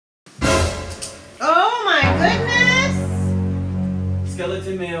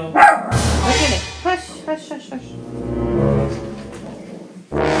skeleton mail. Look at it. Hush, hush, hush, hush.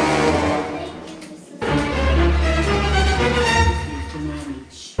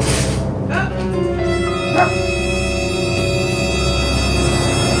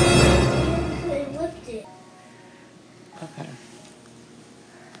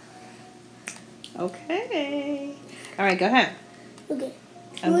 Okay. All right, go ahead. Okay.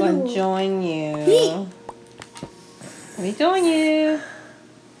 I'm going to join you. Let me join you.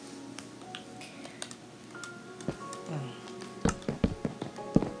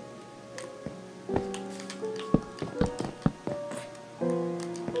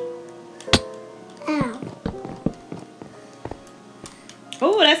 Ow.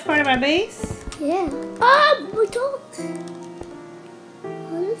 Oh, that's part of our base? Yeah. Ah, my dogs.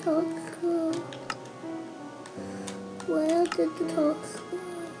 Where did the dogs go? Where did the dogs go?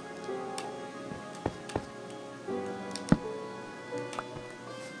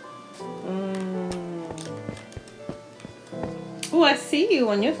 Oh, I see you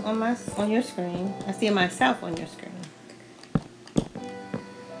on your screen. I see myself on your screen.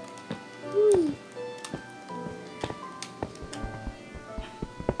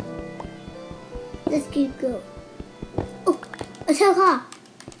 Let's keep going. Oh, a tail car.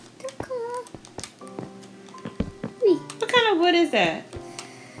 What kind of wood is that?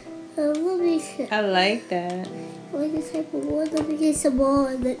 Let me check. I like that. What is the type of wood? Let me get some more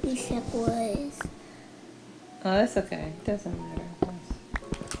and let me check what it is. Oh, that's okay. It doesn't matter.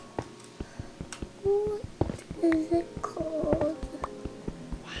 What is it called?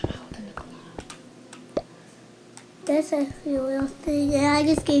 That's actually a real thing. And I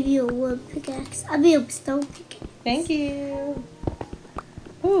just gave you a wood pickaxe. I mean a stone pickaxe. Thank you.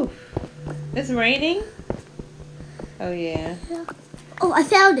 Ooh. It's raining? Oh, yeah. Oh, I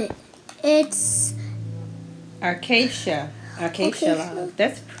found it. It's Acacia. Acacia log.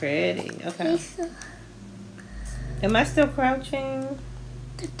 That's pretty. Okay. Acacia. Am I still crouching?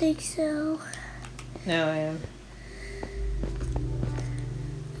 I think so. No, I am.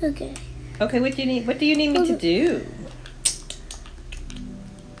 Okay. Okay, what do you need me to do?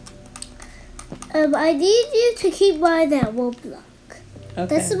 I need you to keep buying that one block. Okay.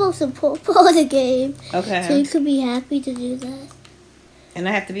 That's the most important part of the game. Okay. So you could be happy to do that. And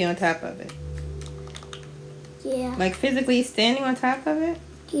I have to be on top of it. Yeah. Like physically standing on top of it?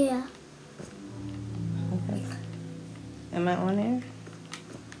 Yeah. Okay. Am I on there?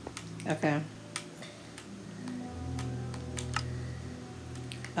 Okay.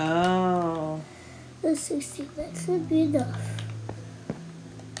 Oh. The 60 that should be enough.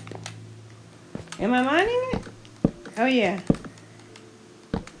 Am I mining it? Oh, yeah.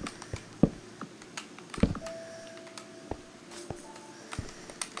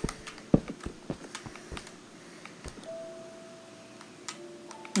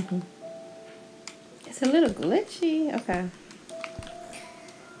 It's a little glitchy. Okay.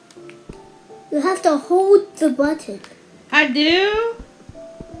 You have to hold the button. I do?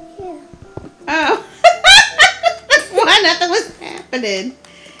 Yeah. Oh. That's why nothing was happening.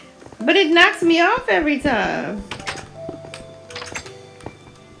 But it knocks me off every time.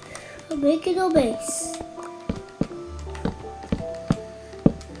 I'm making a base.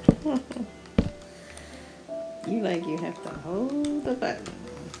 You have to hold the button.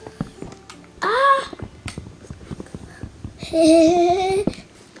 Ah!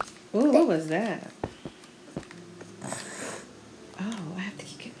 Ooh, what was that? Oh, I have to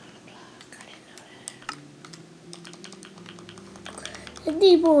keep getting on the block. I didn't know that. I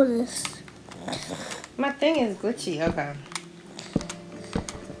need more of this. My thing is glitchy. Okay.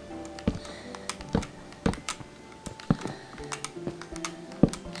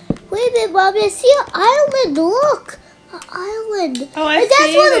 Wait a minute, Mommy. I see an island. Look. An island. Oh, I and see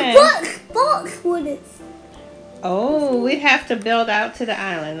that's where that. the box wood is. Oh, we'd have to build out to the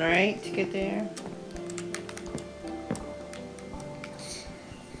island, right? To get there.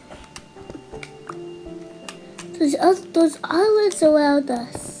 There's islands around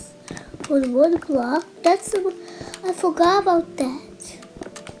us. On one block. That's the one. I forgot about that.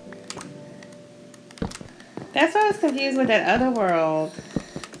 That's why I was confused with that other world.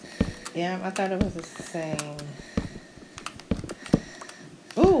 Yeah, I thought it was the same.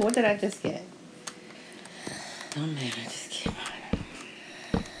 Ooh, what did I just get? Oh man, I just get mine.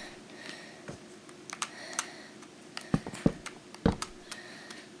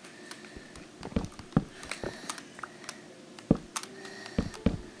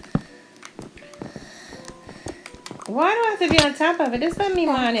 Why do I have to be on top of it? This doesn't mean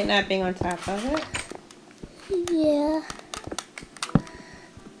mine it not being on top of it. Yeah.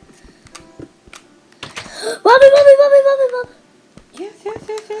 Mommy. Yes, yes,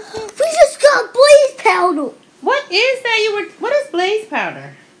 yes, yes, yes. We just got blaze powder. What is that? What is blaze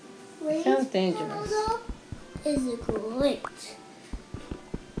powder? Blaze Sounds dangerous. powder is great.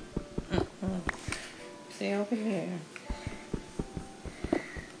 See over here.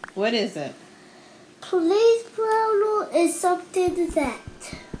 What is it? Blaze powder is something that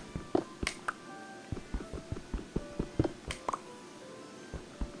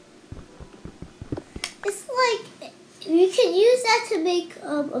it's like you can use that to make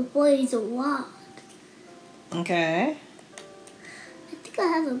a blaze rod. Okay. I think I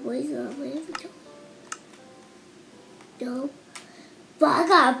have a blaze rod. No. But I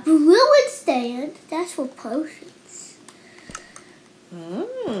got a brewing stand. That's for potions.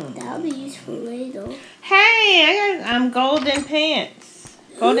 That'll be useful later. Hey, I got golden pants.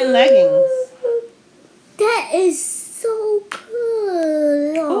 Golden leggings. That is so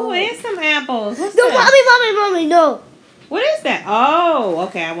good. Oh, and some apples. What's No, that? mommy, no. What is that? Oh,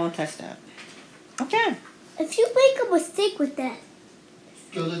 okay. I won't touch that. Okay. If you make a mistake with that.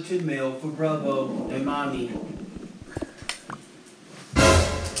 Skeleton mail for Bravo and Mommy.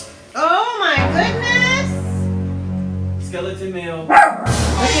 Oh my goodness. Skeleton mail. Look at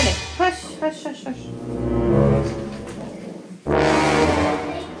it. Hush, hush, hush, hush.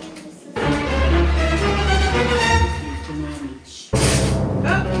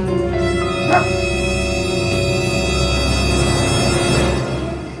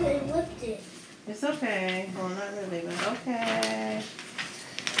 It's okay. Well, not really, but okay.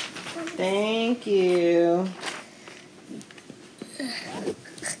 Thank you.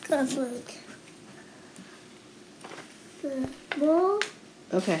 More?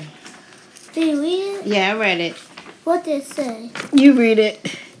 Okay. Did you read it? Yeah, I read it. What did it say? You read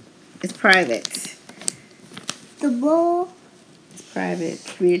it. It's private. The more? It's private.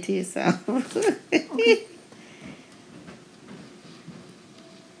 Read it to yourself. Okay.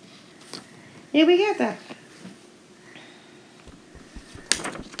 Yeah, we got that.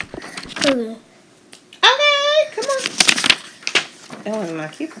 Okay. Okay, come on. That wasn't my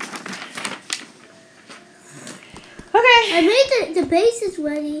coupon. Okay. I made the base is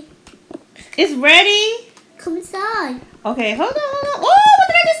ready. It's ready. Come inside. Okay, hold on. Oh, what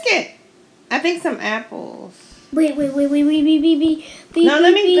did I just get? I think some apples. Wait. No,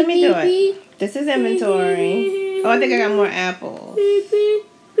 let me do it. This is inventory. Oh, I think I got more apples.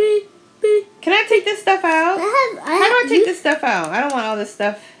 Can I take this stuff out? How do I take this stuff out? I don't want all this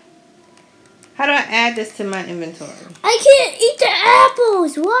stuff. How do I add this to my inventory? I can't eat the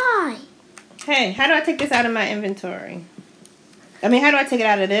apples. Why? Hey, how do I take this out of my inventory? I mean, how do I take it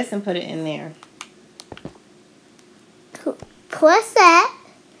out of this and put it in there? Press that.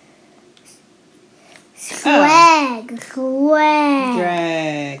 Swag.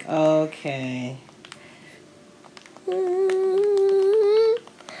 Drag. Okay.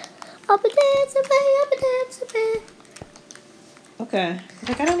 Up and dance a bit. Okay.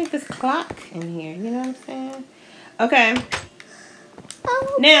 Like, I don't need this clock in here. You know what I'm saying? Okay.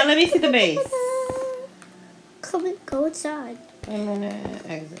 Now, let me see the base. Go inside. I'm gonna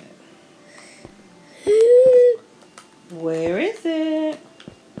exit. Where is it?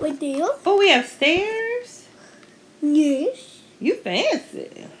 Right there. Oh, we have stairs? Yes. You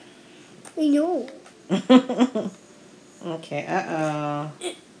fancy. I know. Okay, uh-oh.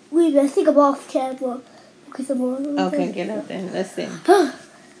 Wait, I think I'm off camera. Because I'm on. Okay, get up then. Let's see. Bro,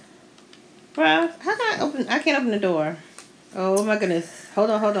 how can I open? I can't open the door. Oh my goodness. Hold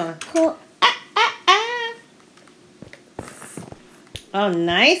on. Oh,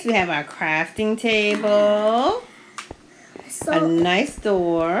 nice. We have our crafting table. A nice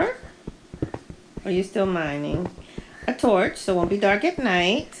door. Are you still mining? A torch, so it won't be dark at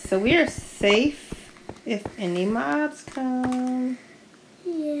night. So we are safe if any mobs come.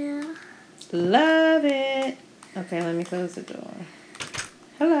 Yeah. Love it. Okay, let me close the door.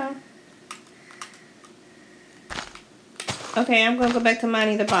 Hello. Okay, I'm gonna go back to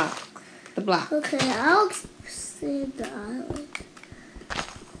mining the block. Okay, I'll save the island.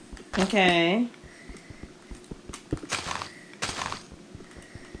 Okay.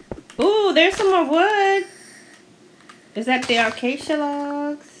 Ooh, there's some more wood. Is that the acacia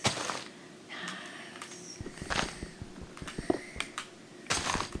logs?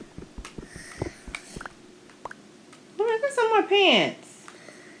 Oh, I got some more pants.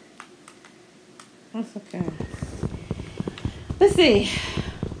 That's okay. Let's see.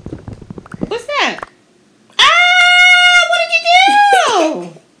 What's that? Ah! What did you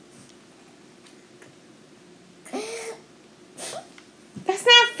do? That's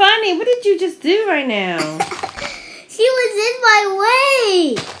not funny. What did you just do right now? She was in my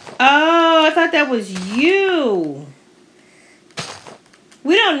way. Oh, I thought that was you.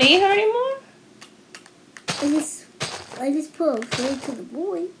 We don't need her anymore? I just put her straight to the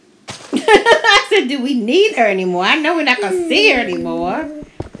boy. I said, do we need her anymore? I know we're not going to see her anymore. Why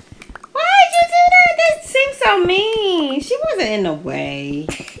did you do that? That seems so mean. She wasn't in the way.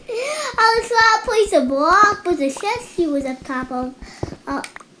 I was trying to place a block, but the chef she was up top of,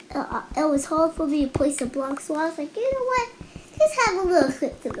 it was hard for me to place a block, so I was like, you know what? Just have a little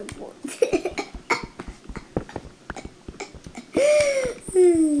slip to the board.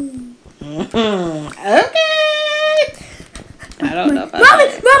 Okay. I don't know about Mommy,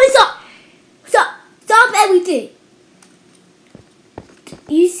 stop! Stop everything!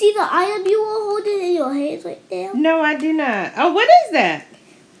 You see the item you were holding in your hands right now? No, I do not. Oh, what is that?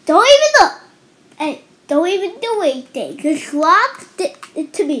 Don't even look! Hey, don't even do anything. Just walk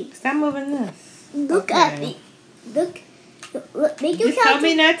it to me. Stop moving this. Look at me. Look, make You yourself. told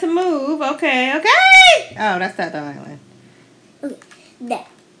me not to move. Okay. Oh, that's not the island. Okay, now.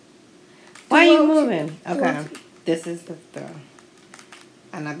 Why are you moving? Okay. This is the throw.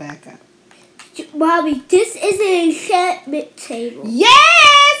 And I back up. Mommy, this is an enchantment table.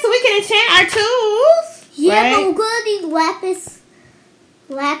 Yes! So we can enchant our tools. Yeah, right? but we're going to need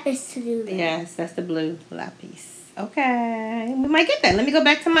lapis to do that. Yes, that's the blue lapis. Okay. We might get that. Let me go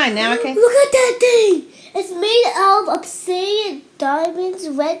back to mine now. Okay. Look at that thing. It's made out of obsidian, diamonds,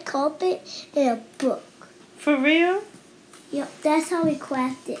 red carpet, and a book. For real? Yep, that's how we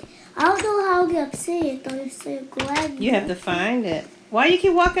craft it. I don't know how to get obsidian, though. So glad You have to find it. Why you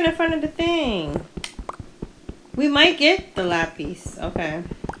keep walking in front of the thing? We might get the lapis. Okay.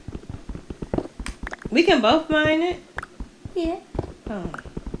 We can both mine it? Yeah. Oh.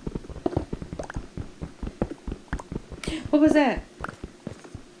 What was that?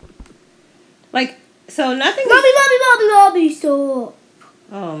 Like, so nothing. Mommy, stop.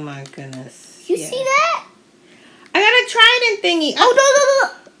 Oh my goodness. You see that? I got a trident thingy. Oh,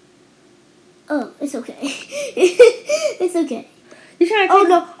 no. Oh, it's okay. It's okay. You trying to take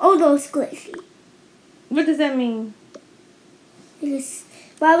Oh no, squishy. What does that mean?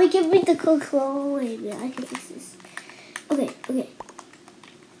 Mommy, give me the control. Wait a minute, I can fix this. Okay.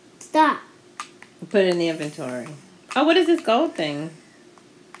 Stop. Put it in the inventory. Oh, what is this gold thing?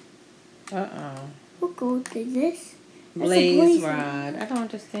 Uh-oh. What gold is this? Blaze rod. I don't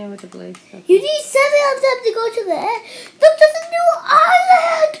understand what the blaze stuff is. You need 7 of them to go to the end. Look, there's a new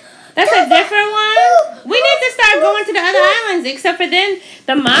island. That's a different one? We need to start going to the other islands, except for then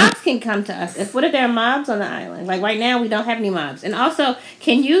the mobs can come to us. What if there are mobs on the island? Like right now, we don't have any mobs. And also,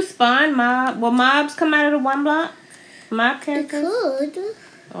 can you spawn mob? Will mobs come out of the one block? Mob characters? It could.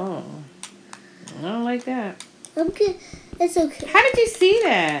 Oh. I don't like that. Okay, it's okay. How did you see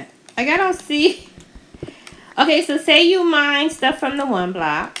that? Like, I don't see. Okay, so say you mine stuff from the one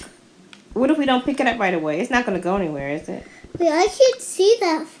block. What if we don't pick it up right away? It's not going to go anywhere, is it? Wait, I can't see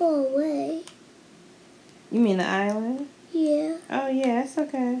that far away. You mean the island? Yeah. Oh, yeah, it's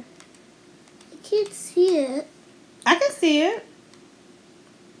okay. I can't see it. I can see it.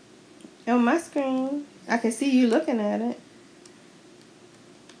 On my screen. I can see you looking at it.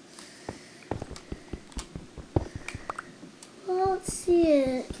 I don't see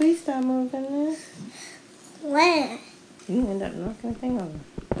it. Please stop moving this. Where? You end up knocking the thing over.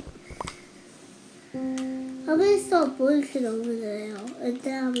 I'm gonna start bullshit over there. And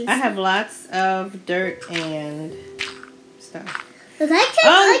then I have lots of dirt and stuff. But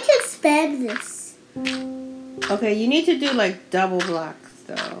I can spam this. Okay, you need to do like double blocks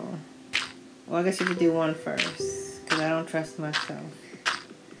though. Well, I guess you could do one first, because I don't trust myself.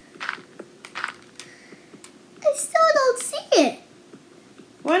 I still don't see it.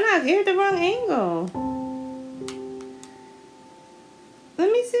 Why not? You're at the wrong angle.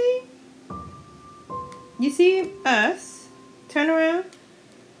 Let me see. You see us? Turn around.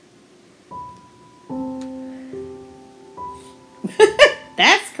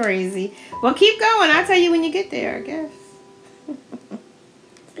 That's crazy. Well, keep going. I'll tell you when you get there, I guess.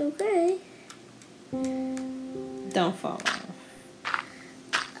 Okay. Don't fall off.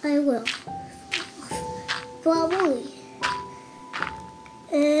 I will. Probably.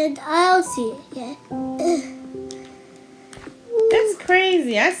 And I don't see it yet. That's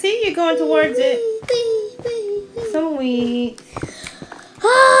crazy. I see you going towards it. Some weeds.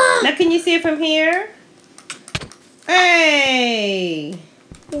 Now, can you see it from here? Hey!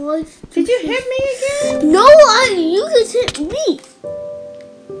 Did you hit me again? No, you just hit me.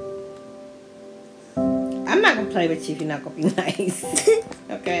 I'm not going to play with you if you're not going to be nice.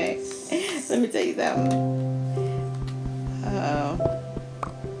 Okay? Let me tell you something. Uh-oh.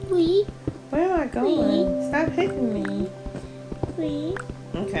 Where am I going? Stop hitting me.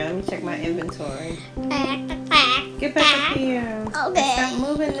 Okay, let me check my inventory. Get back up here. Okay. Stop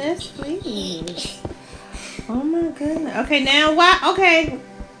moving this, please. Oh my goodness. Okay, now why? Okay,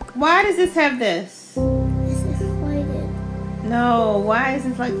 why does this have this? This is lighted. No, why is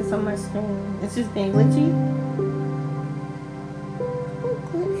this like this on my screen? It's just being glitchy.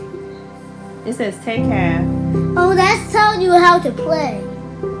 It says take half. Oh, that's telling you how to play.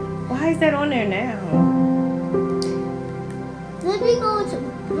 Why is that on there now? Let me go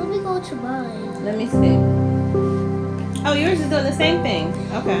to mine. Let me see. Oh, yours is doing the same thing.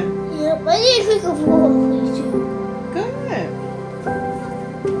 Okay. Yep, I need to click a floor, please too. Good.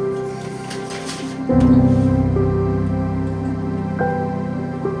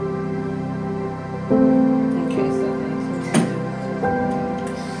 Okay, so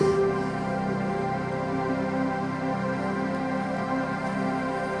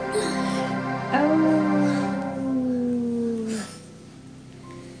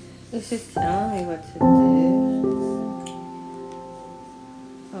it's just telling me what to do.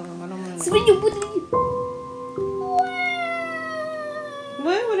 Oh, I don't want to.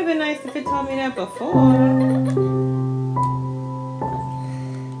 Well, it would have been nice if it told me that before.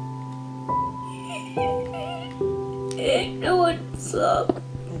 Eat the one block.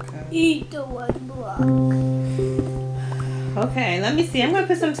 Okay. Eat the one block. Okay, let me see. I'm going to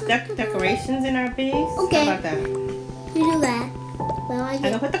put some decorations in our base. Okay. How about that? You do that. Well, I I'm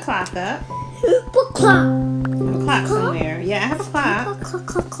going to put the clock up. What clock? I have a clock somewhere. Yeah, I have a clock.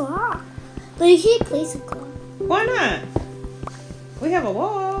 Clock. But you can't place a clock. Why not? We have a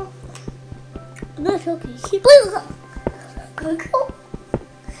wall. I'm not joking. You can't place a clock.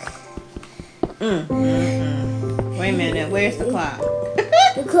 Wait a minute. Where's the clock?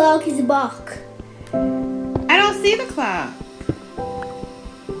 The clock is a box. I don't see the clock.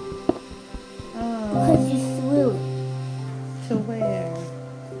 Because you threw it. To where?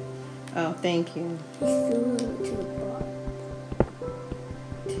 Oh, thank you. You threw it to the box.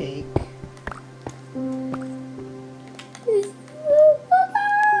 Take.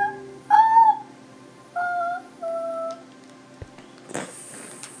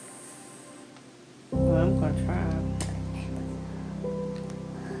 Well, I'm going to try.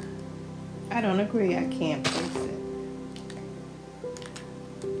 I don't agree. I can't place it.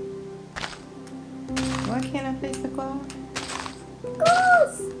 Why can't I place the clock?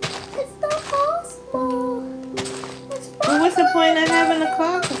 Because it's not possible. It's Well, what's the point of having a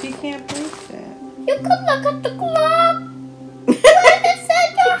clock if you can't place it? You can look at the clock. It's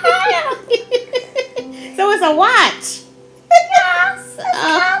in your hand. So it's a watch. Yes, it's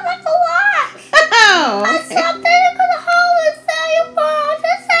kind of like a watch. Oh. It's something you can hold inside your watch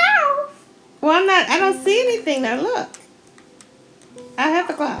yourself. Well, I don't see anything now. Look. I have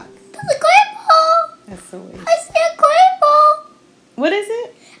the clock. It's a creeper. That's so weird. I see a creeper. What is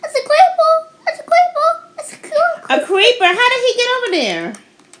it? It's a creeper. It's a creeper. It's a creeper. A creeper. How did he get over there?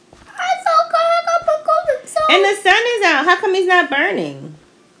 I saw a creeper. And the sun is out. How come he's not burning?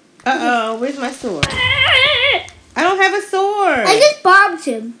 Uh-oh. Where's my sword? I don't have a sword. I just bombed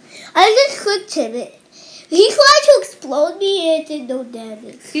him. I just clicked him. He tried to explode me and it did no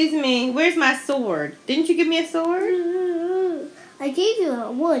damage. Excuse me. Where's my sword? Didn't you give me a sword? I gave you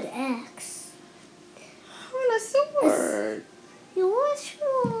a wood axe. I want a sword. You want a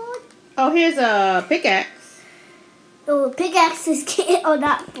sword? Oh, here's a pickaxe. No, pickaxes can't. Oh,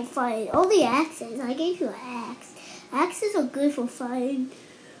 not for fighting. Only axes. I gave you an axe. Axes are good for fighting.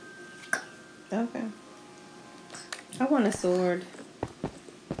 Okay. I want a sword.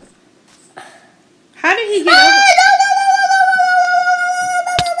 How did he get over?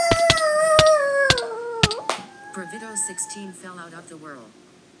 Bravito 16 fell out of the world.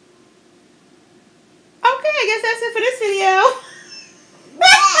 Okay, I guess that's it for this video.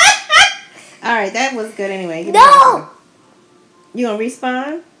 Alright, that was good anyway. Give me No! You gonna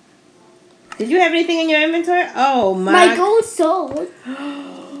respawn? Did you have anything in your inventory? Oh my. My gold sword.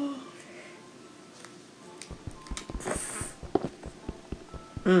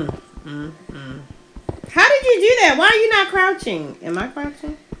 How did you do that? Why are you not crouching? Am I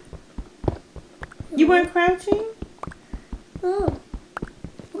crouching? You weren't crouching? Oh.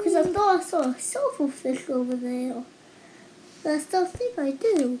 Because I thought I saw a silverfish over there. But I still think I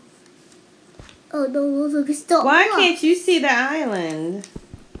do. Oh no, look, it's still Why up. can't you see the island?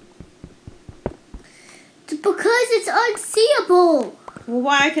 Because it's unseeable. Well,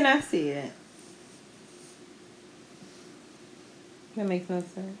 why can I see it? That makes no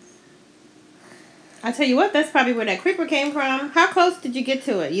sense. I tell you what, that's probably where that creeper came from. How close did you get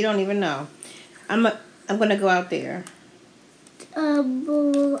to it? You don't even know. I'm gonna go out there. I'll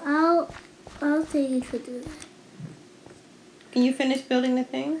think you should do that. Can you finish building the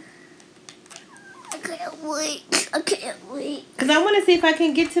thing? Okay. can't wait. I can't wait. Because I want to see if I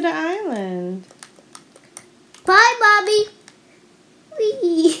can get to the island. Bye, Mommy.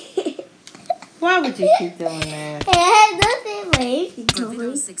 Wee. Why would you keep doing that? Hey, I had nothing. Wait, you told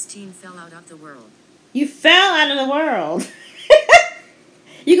Corvido me. 16 fell out of the world. You fell out of the world.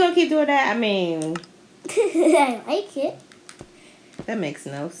 You gonna keep doing that? I mean, I like it. that makes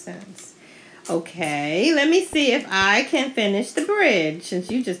no sense. Okay, let me see if I can finish the bridge. Since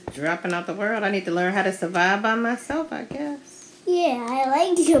you just dropping out the world, I need to learn how to survive by myself, I guess. Yeah, I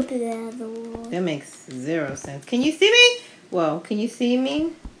like jumping out of the wall. That makes zero sense. Can you see me? Whoa, can you see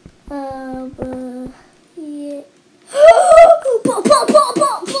me? Yeah.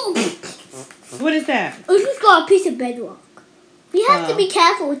 What is that? I just got a piece of bedrock. We have to Oh. be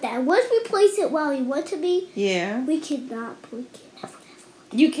careful with that. Once we place it where we want to be, Yeah. we cannot. We can't never.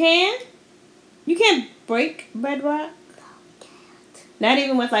 You can? You can't break bedrock? Not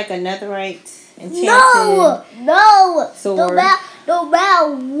even with like a netherite enchanted. No. Sword. No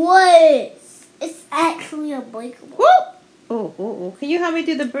matter what, it's actually unbreakable. Woo! Oh. Can you help me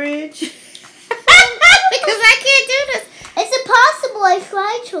do the bridge? Because I can't do this. It's impossible. I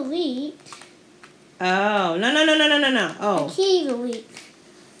tried to reach. Oh, no. I Oh. can't even reach.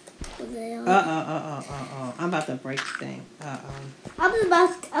 I'm about to break the thing. I'm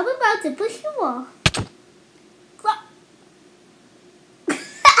about to push you off.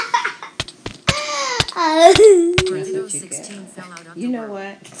 Corvido 16 fell out of You the know world.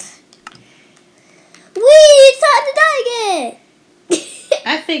 what? It's time to die again.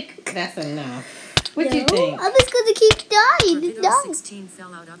 I think that's enough. What do you No, think? I'm just gonna keep dying. Corvido No. 16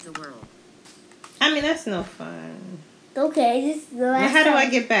 fell out of the world. I mean, that's no fun. Okay, this is the Now, last how do time. I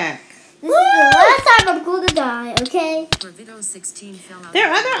get back? This is the last time I'm gonna die, okay? Corvido 16 fell out There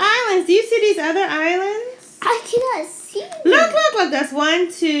are of other the world. islands. Do you see these other islands? I cannot see them. Look. That's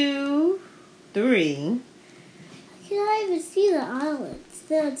 1, 2, 3. I cannot even see the islands.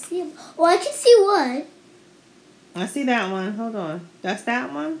 I don't see them. Oh, I can see one. I see that one. Hold on. That's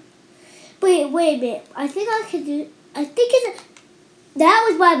that one? Wait a minute. I think I can do. I think it's. That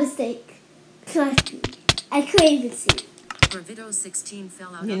was my mistake. Trust me. I couldn't even see. Corvido 16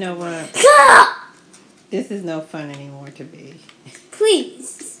 fell out You of know the world. what? Stop! This is no fun anymore to be.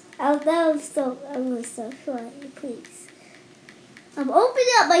 Please. I was so sorry. Please. I'm opening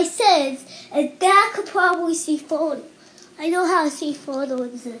up my sense, and Dad could probably see photo. I know how to see photo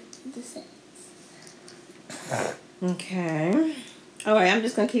in the sense. Okay. All right, I'm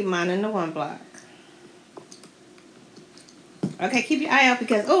just going to keep mine in the 1 block. Okay, keep your eye out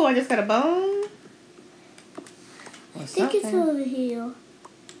because, oh, I just got a bone. Or I think it's something. over here.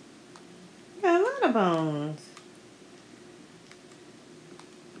 Got a lot of bones.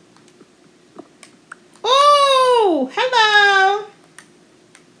 Oh, hello.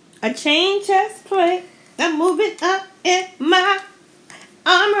 A chain chest plate. I'm moving up in my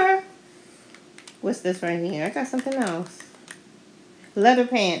armor. What's this right here? I got something else. Leather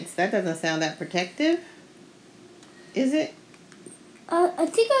pants. That doesn't sound that protective. Is it? I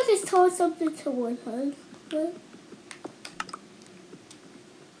think I just told something to one husband.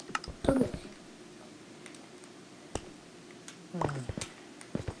 Okay.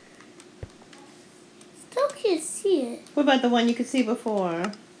 Still can't see it. What about the one you could see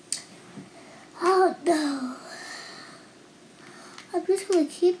before? Oh no. I'm just gonna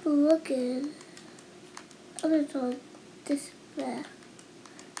keep looking. I'm gonna go this back.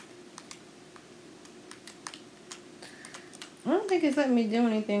 I don't think it's letting me do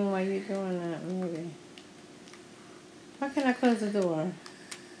anything while you're doing that, maybe. Why can't I close the door?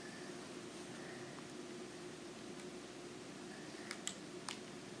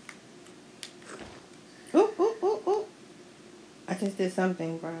 Ooh. I just did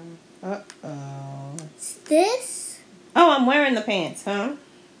something, bro. Uh-oh. Is this? Oh, I'm wearing the pants, huh?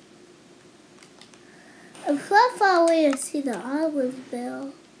 I'm so far away to see the island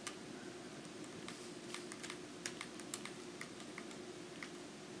bell.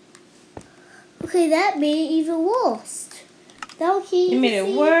 Okay, that made it even worse. Now I can't You even made it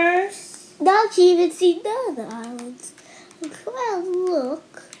see- worse? Now I can't even see none of the islands. I'm trying to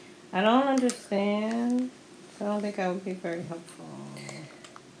look. I don't understand. I don't think I would be very helpful.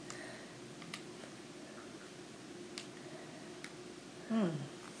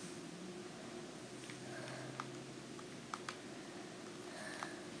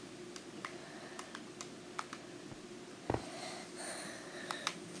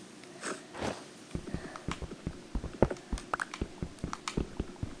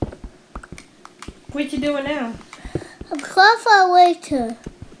 What you doing now? I'm quite far away to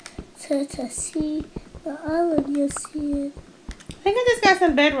see the island you're seeing. I think I just got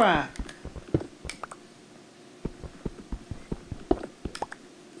some bedrock.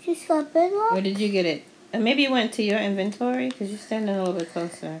 She's got bedrock. Where did you get it? Maybe you went to your inventory because you're standing a little bit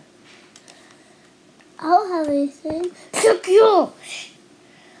closer. I don't have anything. So cute.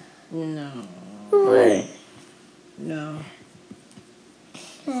 No. No.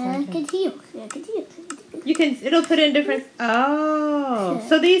 I can heal. You can. It'll put in different. Oh. Okay.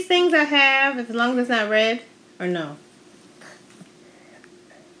 So these things I have, as long as it's not red, or no?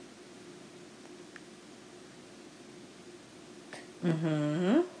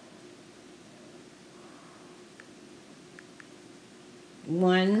 Mm-hmm.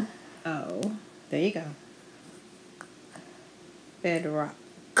 1 0. There you go. Bedrock.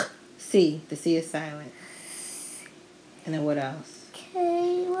 C. The C is silent. And then what else?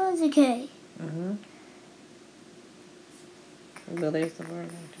 K. What is a K? Mm-hmm. Well, there's the word.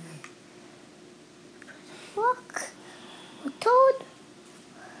 Rock. A toad.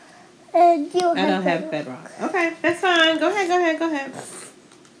 And you I don't have bedrock. Okay, that's fine. Go ahead.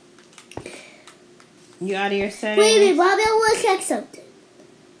 You out of your settings? Wait a minute, Bobby. I want to check something.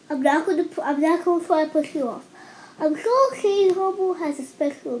 I'm not going to try to push you off. I'm sure Shane Hobo has a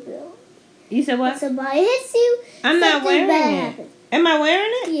special ability. You said what? If somebody hits you, I'm not something wearing bad it. happens. Am I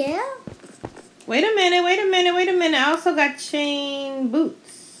wearing it? Yeah. Wait a minute. I also got chain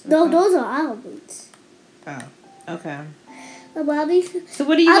boots. No, Okay. those are our boots. Oh, okay. Bobby. So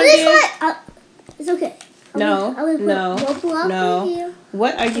what are you going to do? It's okay. No. Right here.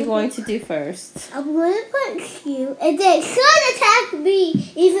 What are you going to do first? I'm going to punch you, and then should attack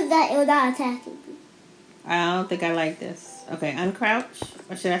me, even that you're not attacking me. I don't think I like this. Okay, uncrouch,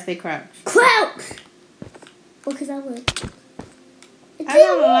 or should I say crouch? Crouch! Because I would. I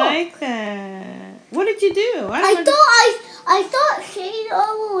don't like that. What did you do? I thought Shane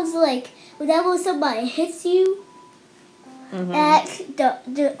Armor was like, whenever somebody hits you,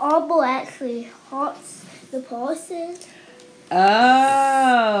 the armor actually hurts the person.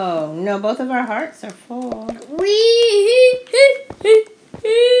 Oh, no, both of our hearts are full. What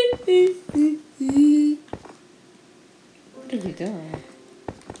What are you doing?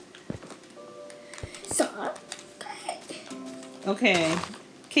 Sorry. Okay,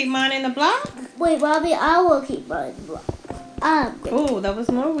 keep mine in the block. Wait, Bobby, I will keep mine block. Oh, that was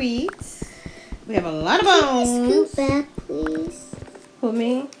more wheat. We have a lot of Can bones. you scoot back, please? Who,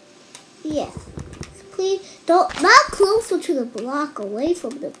 me? Yes. Please don't, not closer to the block, away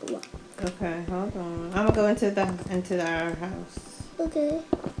from the block. Okay, hold on. I'm gonna go into our house. Okay.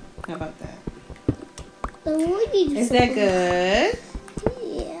 How about that? Is Is that good?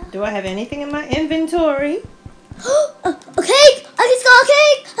 Yeah. Do I have anything in my inventory? A cake! I just got a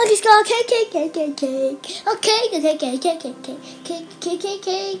cake! I just got a cake.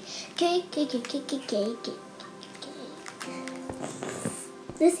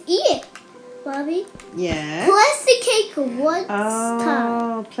 Let's eat it, Bobby. Yes. Press the cake one time.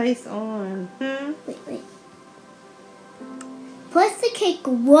 Oh, place on. Wait. Press the cake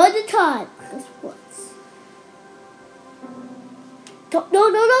one time. Just once. No,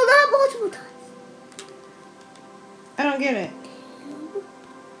 not multiple times. I don't get it.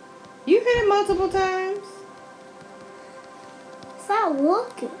 You hit it multiple times? It's not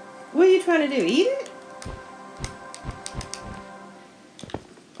working. What are you trying to do? Eat it?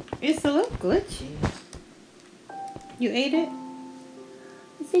 It's a little glitchy. You ate it?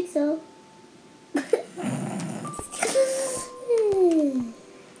 I think so.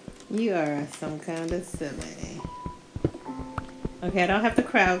 You are some kind of silly. Okay, I don't have to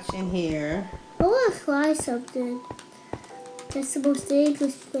crouch in here. I want to try something. That's the most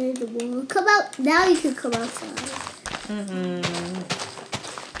dangerous play in the world. Come out. Now you can come outside. I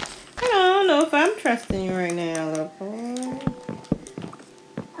don't know if I'm trusting you right now, little boy.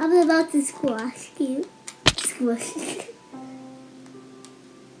 I'm about to squash you. Squish.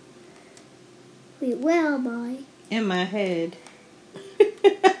 Wait, where am I? In my head.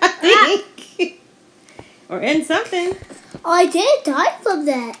 I think. Or in something. Oh, I did die from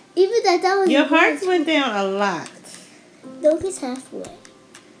that. Even that was... Your hearts went down a lot. No, it's halfway.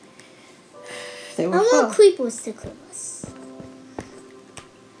 They I were want full. creepers to kill us.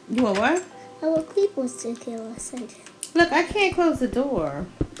 You want what? I want creepers to kill us. Look, I can't close the door.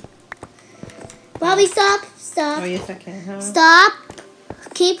 Bobby, stop. Stop. Oh, yes, I can, huh? Stop.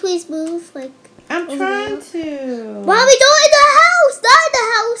 Can you please move? Like, I'm over trying there? to. Bobby, don't in the house. Not in the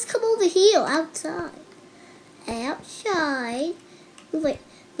house. Come over here. Outside. Outside. Move. Wait.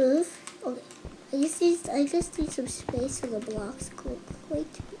 Move. Okay. I just need some space for the blocks. Wait.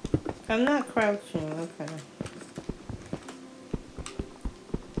 I'm not crouching. Okay.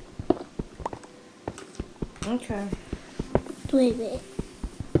 Okay. Wait a minute.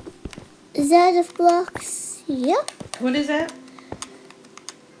 Is that enough blocks? Yep. What is that?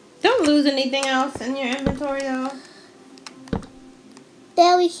 don't lose anything else in your inventory, though.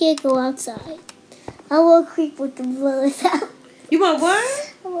 Now we can't go outside. I want to creep with the blows out. You want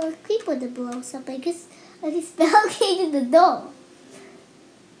what? I want to creep with the blows up. I just barricaded the door.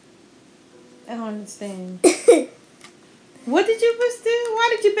 I don't understand. What did you just do?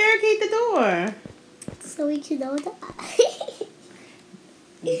 Why did you barricade the door? So we can know that.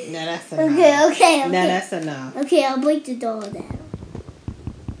 No, that's enough. Okay. No, that's enough. Okay, I'll break the door down.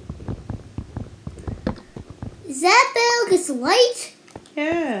 Is that bell gets light?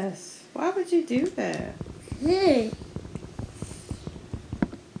 Yes. Why would you do that?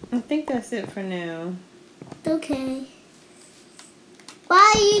 I think that's it for now. Okay.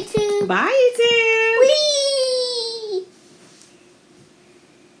 Bye, YouTube. Bye, YouTube. Whee!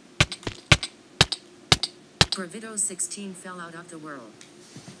 Provido 16 fell out of the world.